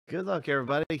Good luck,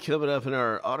 everybody. Coming up in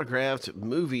our autographed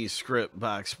movie script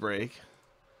box break.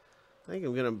 I think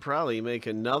I'm going to probably make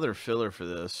another filler for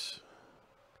this.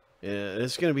 Yeah,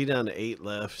 it's going to be down to 8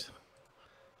 left.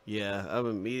 Yeah, I'm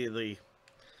immediately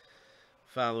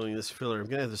following this filler. I'm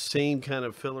going to have the same kind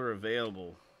of filler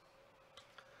available.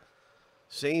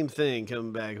 Same thing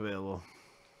coming back available.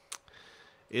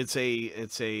 It's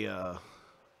a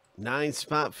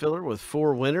 9-spot filler with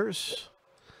 4 winners.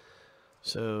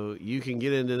 So you can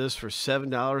get into this for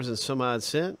 $7 and some odd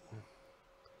cent.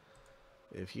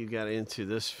 If you got into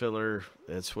this filler,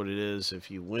 that's what it is. If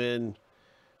you win,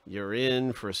 you're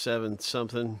in for 7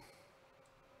 something.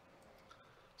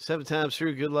 7 times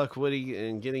through. Good luck, Woody,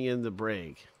 and getting in the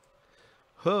break.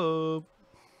 Hope.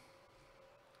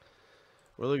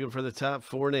 We're looking for the top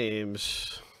 4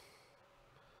 names.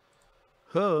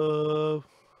 Hope.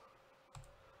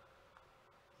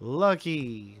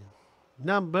 Lucky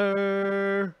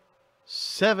number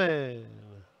 7.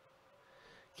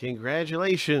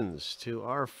 Congratulations to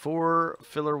our 4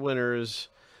 filler winners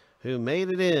who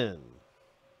made it in.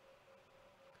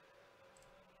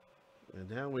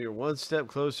 And now we are one step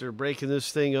closer to breaking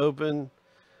this thing open.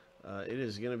 It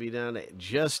is going to be down to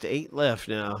just 8 left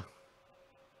now.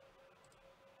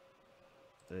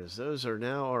 As those are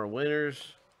now our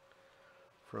winners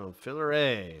from filler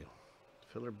A.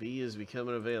 Filler B is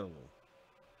becoming available.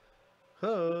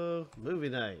 Ho, movie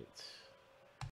night.